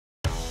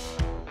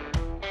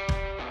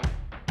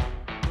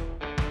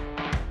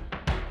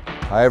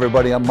Hi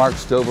everybody, I'm Mark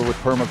Stover with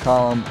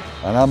Perma-Column,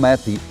 and I'm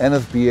at the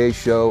NFBA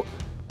show,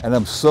 and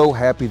I'm so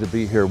happy to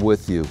be here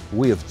with you.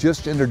 We have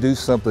just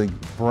introduced something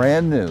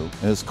brand new,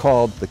 and it's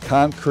called the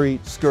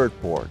concrete skirt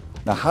board.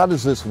 Now how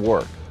does this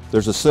work?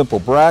 There's a simple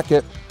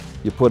bracket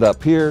you put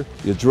up here,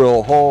 you drill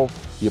a hole,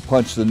 you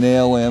punch the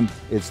nail in,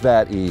 it's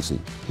that easy.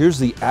 Here's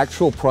the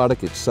actual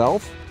product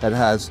itself. It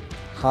has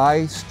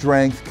high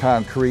strength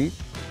concrete,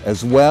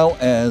 as well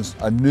as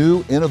a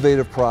new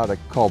innovative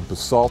product called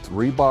basalt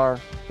rebar.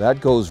 That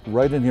goes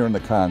right in here in the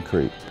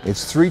concrete.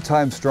 It's 3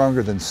 times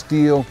stronger than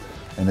steel,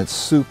 and it's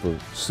super,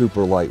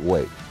 super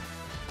lightweight.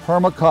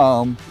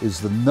 Perma-Column is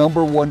the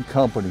 #1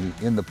 company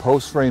in the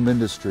post frame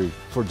industry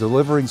for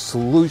delivering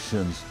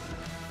solutions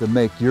that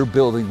make your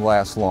building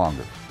last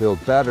longer.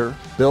 Build better,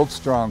 build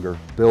stronger,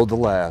 build to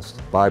last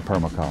by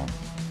Perma-Column.